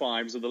year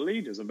 5s are the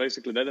leaders. And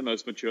basically, they're the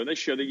most mature. They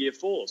show the year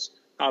 4s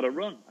how to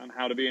run and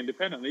how to be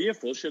independent. The year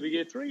 4 should be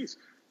year 3s.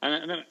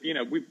 And then,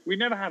 we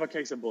never have a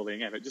case of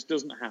bullying ever. It just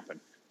doesn't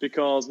happen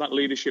because that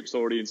leadership's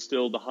already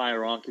instilled, the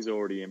hierarchy's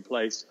already in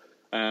place.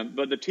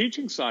 But the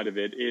teaching side of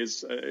it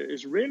is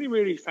really,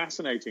 really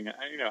fascinating.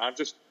 I've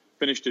just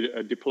finished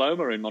a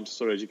diploma in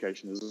Montessori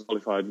education as a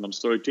qualified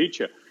Montessori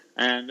teacher.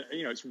 And,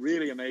 it's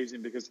really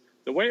amazing because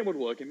the way it would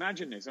work,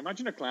 imagine this.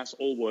 Imagine a class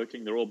all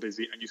working, they're all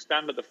busy, and you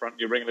stand at the front,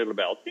 you ring a little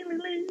bell, ding, ding,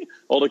 ding.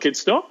 All the kids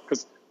stop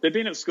because they've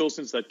been at school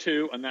since they're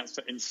 2, and that's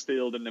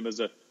instilled in them as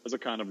a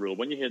kind of rule.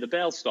 When you hear the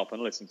bell, stop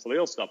and listen. So they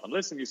all stop and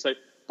listen. You say,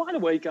 by the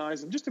way,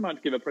 guys, I'm just about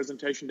to give a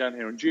presentation down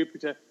here on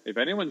Jupiter. If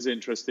anyone's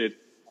interested,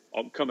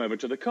 I'll come over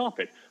to the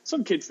carpet.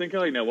 Some kids think,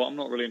 oh, you know what, I'm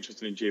not really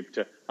interested in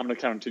Jupiter. I'm going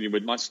to continue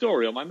with my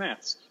story or my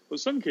maths. But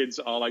some kids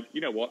are like,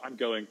 you know what, I'm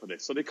going for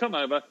this. So they come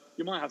over.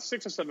 You might have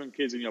 6 or 7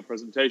 kids in your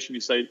presentation.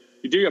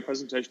 You do your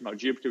presentation about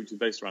Jupiter, which is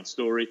based around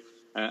story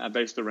and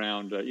based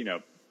around,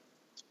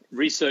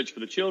 research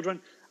for the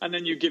children. And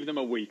then you give them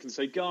a week and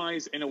say,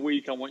 guys, in a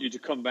week, I want you to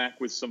come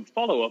back with some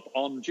follow-up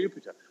on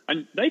Jupiter.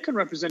 And they can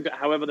represent it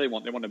however they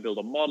want. They want to build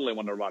a model. They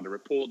want to write a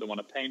report. They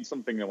want to paint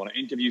something. They want to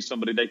interview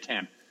somebody. They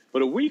can.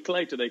 But a week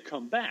later, they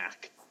come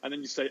back, and then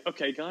you say,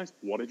 okay, guys,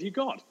 what have you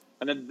got?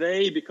 And then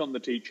they become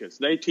the teachers.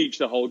 They teach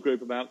the whole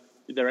group about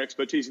their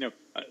expertise.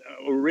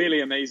 A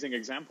really amazing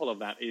example of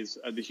that is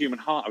the human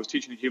heart. I was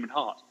teaching the human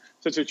heart.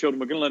 So to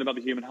children, we're going to learn about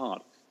the human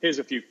heart. Here's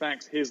a few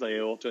facts. Here's the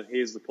aorta.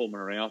 Here's the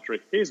pulmonary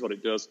artery. Here's what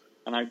it does.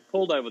 And I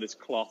pulled over this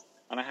cloth,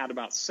 and I had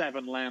about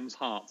 7 lamb's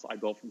hearts I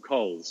bought from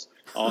Coles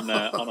on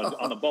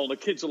a bowl. The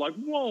kids are like,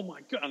 whoa,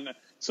 my God. And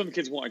some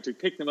kids wanted to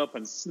pick them up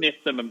and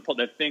sniff them and put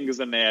their fingers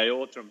in their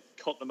aorta and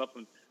cut them up.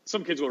 And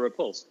some kids were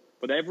repulsed.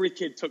 But every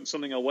kid took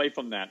something away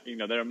from that.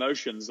 Their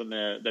emotions and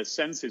their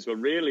senses were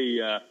really,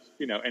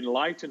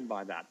 enlightened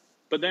by that.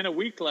 But then a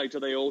week later,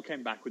 they all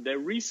came back with their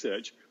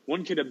research.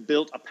 One kid had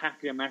built a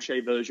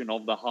papier-mâché version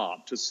of the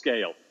heart to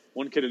scale.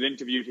 One kid had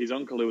interviewed his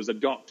uncle, who was a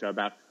doctor,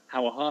 about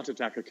how a heart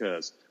attack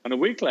occurs. And a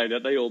week later,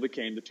 they all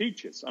became the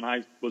teachers. And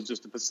I was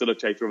just a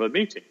facilitator of a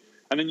meeting.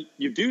 And then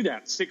you do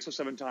that 6 or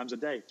 7 times a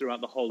day throughout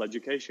the whole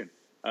education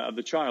of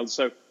the child.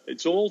 So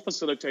it's all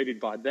facilitated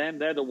by them.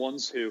 They're the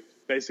ones who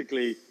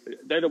facilitate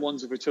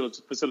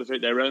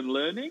their own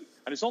learning.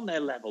 And it's on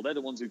their level. They're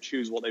the ones who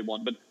choose what they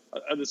want. But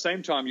at the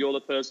same time, you're the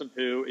person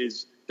who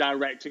is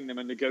directing them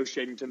and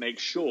negotiating to make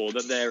sure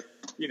that they're,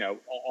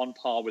 on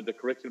par with the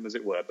curriculum, as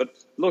it were. But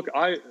look,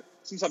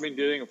 since I've been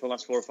doing it for the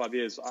last 4 or 5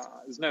 years,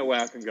 there's no way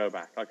I can go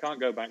back. I can't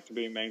go back to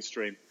being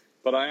mainstream.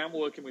 But I am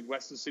working with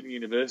Western Sydney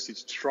University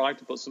to try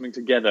to put something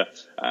together,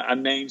 a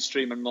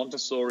mainstream and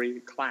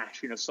Montessori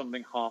clash,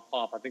 something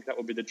half-half. I think that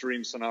would be the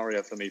dream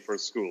scenario for me for a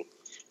school.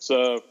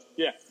 So,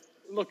 yeah,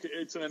 look,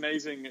 it's an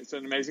amazing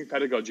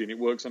pedagogy, and it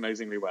works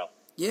amazingly well.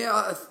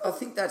 Yeah, I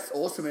think that's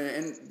awesome.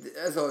 And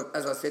as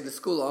I said, the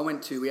school I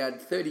went to, we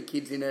had 30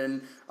 kids in it,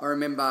 and I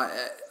remember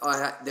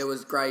there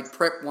was grade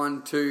prep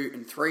 1, 2,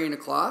 and 3 in a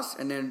class,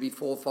 and then it'd be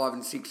 4, 5,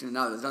 and 6 in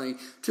another. There's only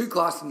 2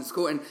 classes in the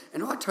school, and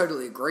I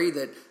totally agree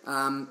that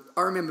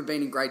I remember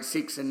being in grade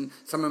 6, and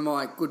some of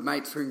my good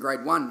mates were in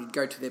grade 1. You'd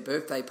go to their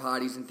birthday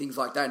parties and things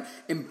like that,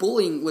 and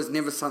bullying was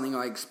never something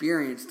I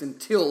experienced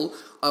until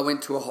I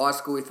went to a high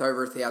school with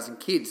over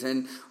 1,000 kids,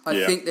 and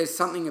I think there's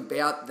something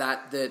about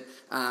that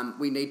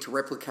we need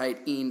to replicate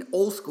in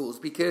all schools,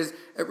 because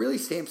it really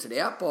stamps it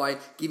out by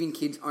giving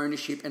kids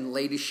ownership and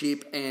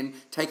leadership and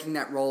taking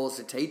that role as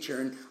a teacher.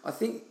 And I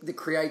think the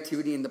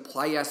creativity and the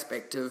play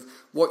aspect of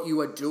what you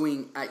are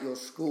doing at your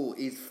school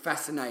is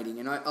fascinating,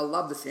 and I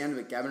love the sound of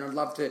it, Gavin. I'd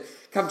love to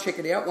come check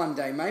it out one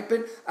day, mate.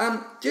 But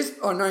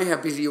I know how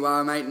busy you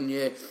are, mate, and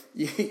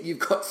you've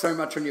got so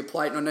much on your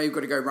plate, and I know you've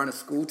got to go run a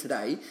school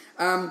today.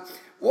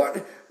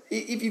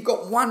 If you've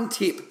got one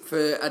tip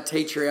for a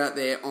teacher out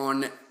there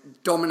on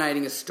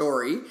dominating a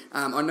story,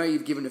 I know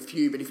you've given a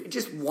few, but if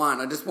just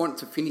one, I just want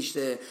to finish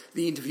the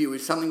interview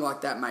with something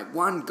like that, mate.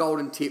 One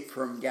golden tip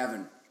from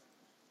Gavin.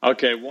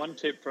 Okay, one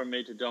tip from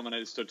me to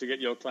dominate a story, to get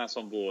your class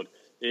on board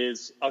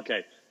is,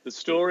 the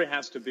story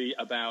has to be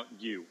about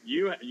you.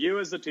 You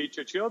as the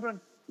teacher. Children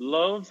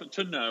love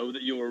to know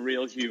that you're a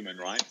real human,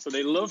 right? So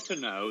they love to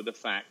know the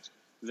fact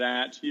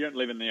that you don't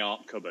live in the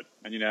art cupboard,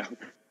 and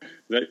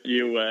that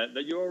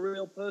you're a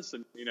real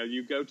person.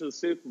 You go to the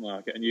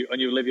supermarket and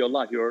you live your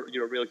life. You're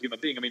a real human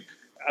being. I mean,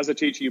 as a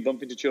teacher, you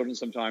bump into children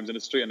sometimes in the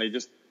street, and they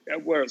just,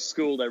 where at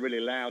school they're really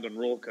loud and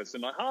raucous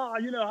and like, how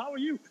are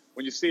you?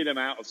 When you see them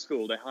out of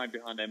school, they hide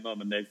behind their mum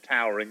and they're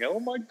cowering.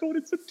 Oh my God,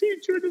 it's a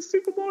teacher in the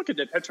supermarket.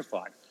 They're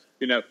petrified.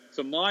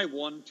 So my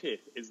one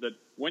tip is that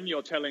when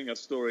you're telling a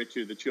story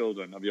to the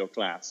children of your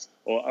class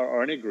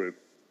or any group,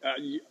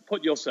 you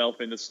put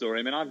yourself in the story.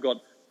 I mean, I've got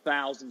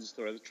thousands of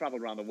stories. I've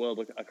traveled around the world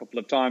a couple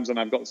of times, and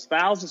I've got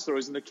thousands of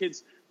stories, and the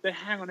kids, they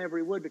hang on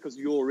every word because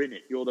you're in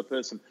it. You're the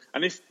person.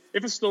 And if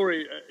a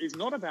story is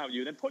not about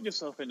you, then put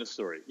yourself in the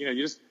story. You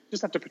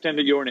just have to pretend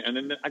that you're in it. And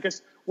then I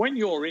guess when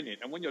you're in it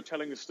and when you're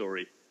telling the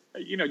story,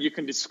 you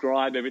can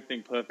describe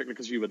everything perfectly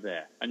because you were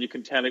there, and you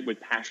can tell it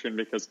with passion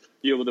because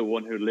you were the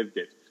one who lived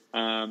it.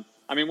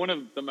 And I mean, one of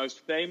the most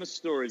famous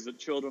stories that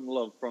children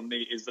love from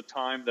me is the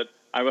time that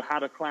I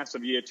had a class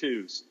of year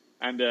twos,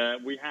 and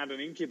we had an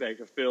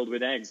incubator filled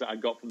with eggs that I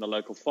got from the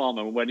local farm,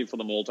 and we're waiting for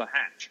them all to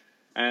hatch.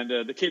 And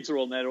the kids are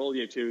all there, all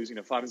year twos,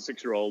 5 and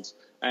 6 year olds,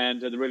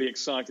 and they're really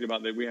excited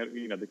about that. We had,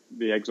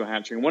 the eggs were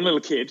hatching. And one little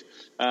kid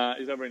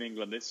is over in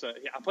England.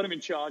 I put him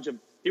in charge of.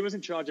 He was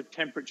in charge of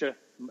temperature.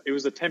 It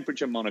was a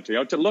temperature monitor. You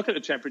had to look at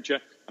the temperature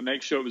and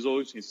make sure it was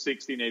always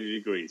 60 and 80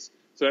 degrees.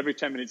 So every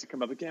 10 minutes he'd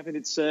come up, Gavin,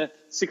 it's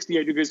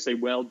 68 degrees. Say,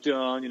 well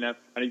done, and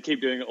he'd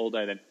keep doing it all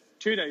day. Then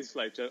 2 days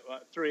later,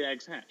 3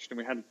 eggs hatched, and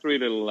we had 3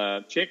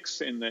 little chicks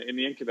in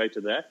the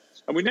incubator there,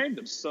 and we named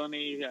them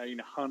Sunny,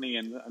 Honey,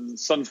 and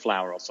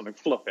Sunflower or something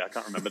fluffy. I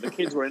can't remember. The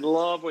kids were in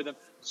love with them,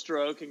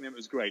 stroking them. It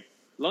was great.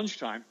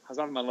 Lunchtime, I was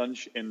having my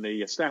lunch in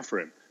the staff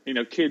room.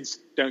 Kids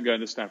don't go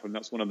in the staff room.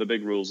 That's one of the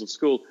big rules of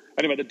school.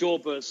 Anyway, the door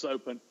bursts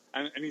open,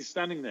 and he's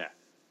standing there.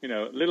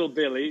 Little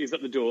Billy is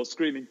at the door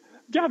screaming,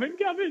 Gavin,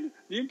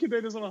 the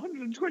incubator's on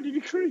 120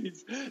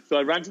 degrees. So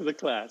I ran to the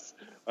class,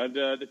 and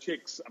the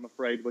chicks, I'm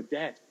afraid, were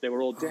dead. They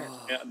were all dead,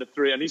 the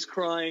 3. And he's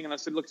crying, and I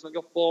said, look, it's not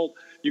your fault.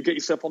 You get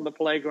yourself on the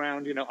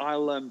playground.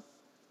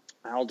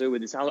 I'll do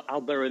with this.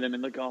 I'll bury them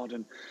in the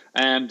garden.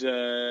 And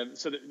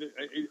so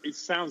it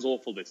sounds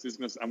awful, this.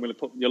 I'm going to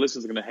put, your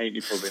listeners are going to hate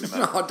me probably in a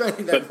moment. No, I don't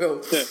think they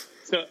will.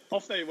 So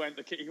off they went.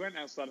 He went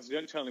outside and said,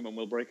 don't tell anyone,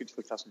 we'll break it to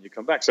the class when you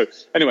come back. So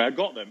anyway, I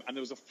got them, and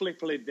there was a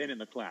flip lid bin in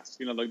the class,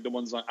 the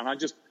ones and I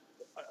just,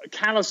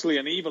 callously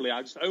and evilly,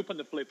 I just opened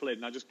the flip lid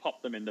and I just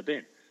popped them in the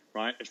bin,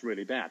 right? It's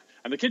really bad.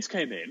 And the kids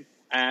came in,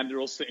 and they're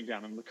all sitting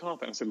down on the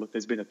carpet. And I said, look,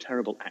 there's been a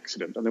terrible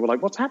accident. And they were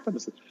like, what's happened? I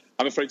said,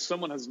 I'm afraid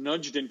someone has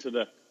nudged into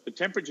the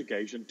temperature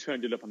gauge and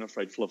turned it up. I'm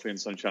afraid Fluffy and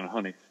Sunshine and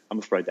Honey, I'm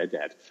afraid they're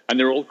dead. And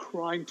they're all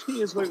crying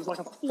tears. It was like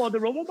a flood.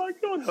 They're all, oh my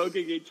God,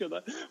 hugging each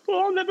other.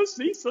 Oh, I'll never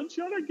see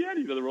Sunshine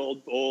again. They're all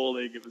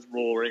bawling. It was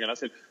roaring. And I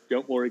said,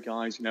 don't worry,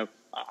 guys.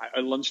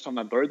 At lunchtime,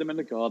 I buried them in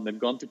the garden. They've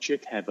gone to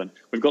chick heaven.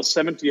 We've got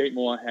 78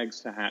 more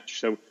eggs to hatch.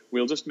 So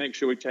we'll just make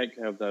sure we take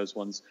care of those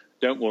ones.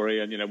 Don't worry.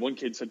 And, one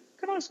kid said,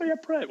 can I say a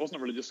prayer? It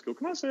wasn't a religious school.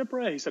 Can I say a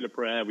prayer? He said a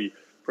prayer. We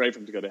prayed for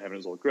him to go to heaven. It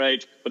was all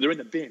great. But they're in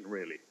the bin,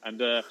 really.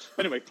 And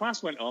anyway,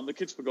 class went on. The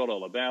kids forgot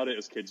all about it,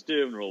 as kids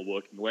do. And they're all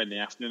working away in the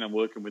afternoon. I'm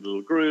working with a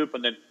little group.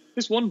 And then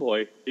this one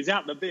boy, he's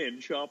out in the bin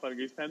sharpening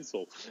his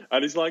pencil.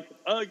 And he's like,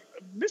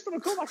 Mr.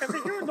 McCormack, I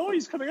can hear a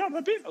noise coming out of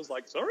the bin. I was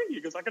like, sorry? He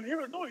goes, I can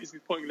hear a noise.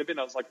 He's pointing in the bin.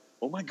 I was like,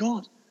 oh, my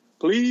God.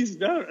 Please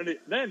don't. And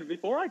then,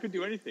 before I could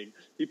do anything,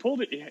 he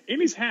pulled it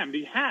in his hand.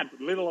 He had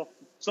little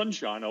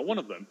Sunshine, or one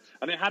of them,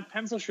 and it had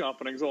pencil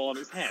sharpenings all on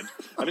his head,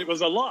 and it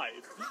was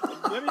alive.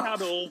 And then he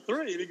had all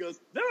 3, and he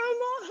goes, they're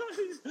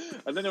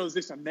alive! And then there was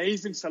this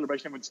amazing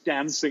celebration. Everyone's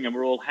dancing, and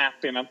we're all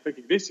happy, and I'm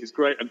thinking, this is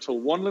great, until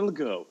one little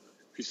girl,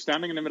 she's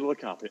standing in the middle of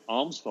the carpet,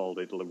 arms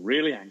folded,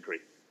 really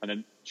angry, and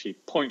then she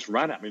points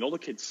right at me, and all the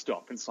kids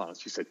stop in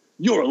silence. She said,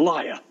 you're a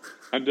liar!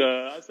 And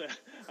I said,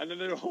 and then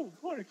they're all,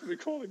 why are you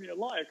calling me a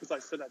liar? Because I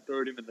said I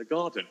buried him in the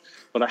garden.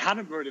 But I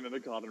hadn't buried him in the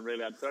garden,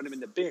 really. I'd thrown him in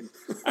the bin.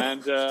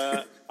 And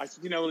I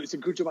said, it's a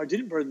good job I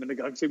didn't bury him in the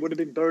garden, because he would have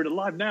been buried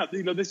alive now.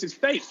 This is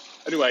fate.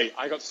 Anyway,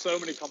 I got so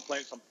many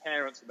complaints from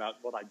parents about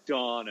what I'd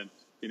done. And,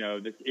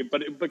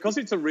 because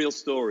it's a real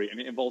story, and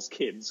it involves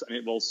kids, and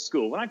it involves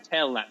school, when I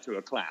tell that to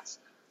a class,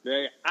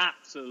 they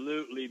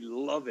absolutely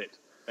love it.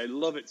 They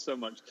love it so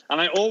much. And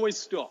I always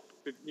stop.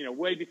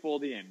 Way before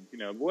the end.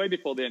 Way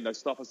before the end, I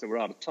stop and say, we're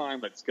out of time.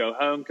 Let's go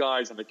home,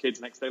 guys. And the kids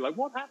next day like,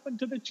 what happened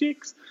to the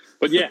chicks?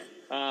 But yeah,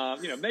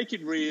 make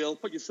it real.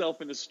 Put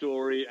yourself in the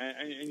story,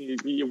 and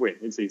you win.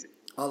 It's easy.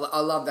 I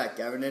love that,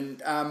 Gavin.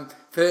 And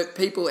for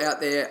people out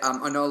there,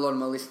 I know a lot of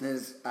my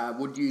listeners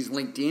would use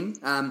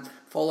LinkedIn.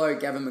 Follow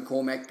Gavin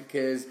McCormack,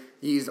 because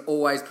he's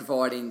always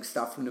providing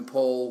stuff from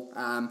Nepal.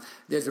 I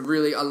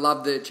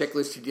love the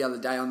checklist you did the other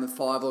day on the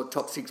 5 or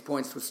top 6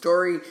 points to a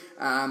story,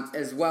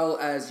 as well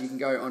as you can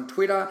go on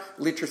Twitter.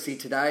 Literacy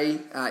Today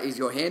is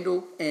your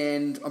handle,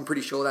 and I'm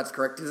pretty sure that's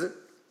correct, is it?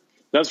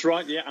 That's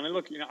right, yeah. And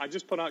look, I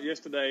just put out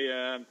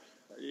yesterday,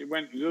 it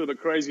went a little bit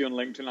crazy on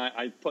LinkedIn.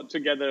 I put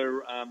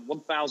together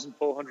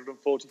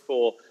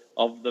 1,444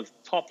 of the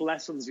top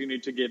lessons you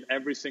need to give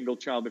every single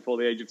child before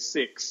the age of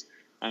 6.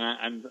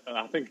 And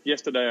I think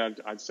yesterday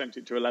I'd sent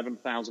it to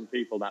 11,000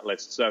 people, that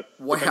list. So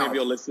if any of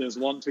your listeners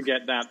want to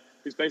get that,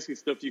 it's basically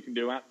stuff you can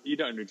do you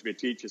don't need to be a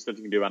teacher, stuff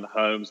you can do at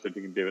home, stuff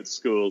you can do at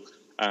school.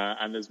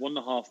 And there's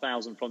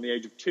 1,500 from the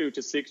age of 2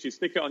 to 6. You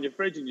stick it on your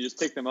fridge and you just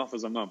tick them off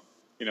as a mum.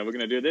 We're going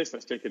to do this,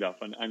 let's tick it off.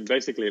 And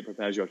basically it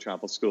prepares your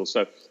child for school.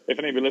 So if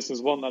any of your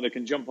listeners want that, they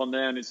can jump on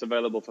there, and it's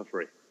available for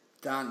free.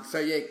 Done. So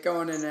yeah, go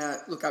on and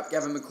look up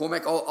Gavin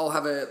McCormack. I'll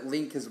have a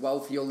link as well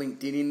for your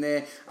LinkedIn in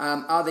there.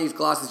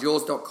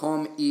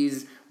 Arethiseglassesyours.com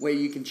is where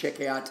you can check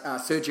out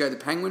Sergio the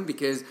Penguin,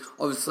 because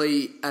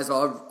obviously, as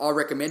I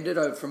recommended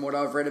from what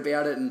I've read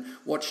about it and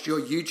watched your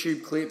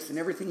YouTube clips and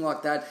everything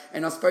like that.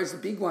 And I suppose the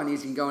big one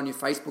is you can go on your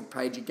Facebook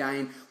page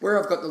again, where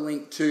I've got the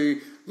link to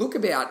look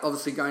about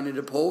obviously going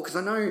to DePaul? Because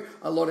I know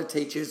a lot of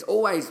teachers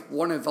always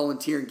want to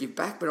volunteer and give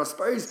back, but I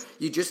suppose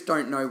you just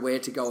don't know where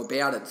to go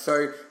about it.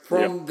 So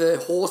from the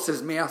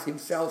horse's mouth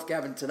himself,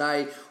 Gavin,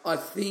 today, I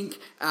think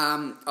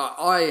I'm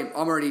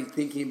already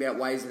thinking about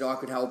ways that I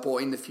could help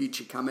or in the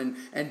future come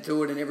and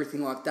do it and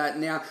everything like that.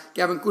 Now,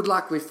 Gavin, good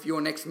luck with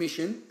your next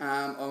mission.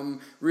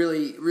 I'm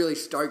really, really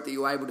stoked that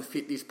you were able to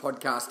fit this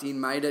podcast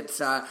in, mate. It's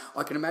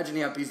I can imagine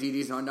how busy it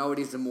is, and I know it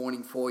is the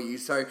morning for you.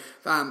 So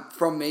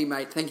from me,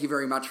 mate, thank you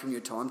very much for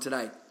your time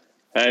today.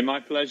 Hey, my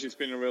pleasure. It's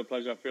been a real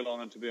pleasure. I feel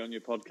honoured to be on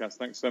your podcast.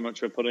 Thanks so much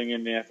for putting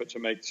in the effort to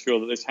make sure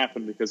that this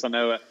happened, because I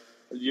know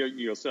you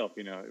yourself,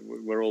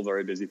 we're all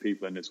very busy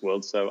people in this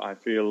world. So I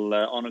feel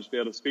honoured to be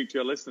able to speak to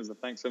your listeners, and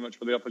thanks so much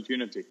for the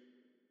opportunity.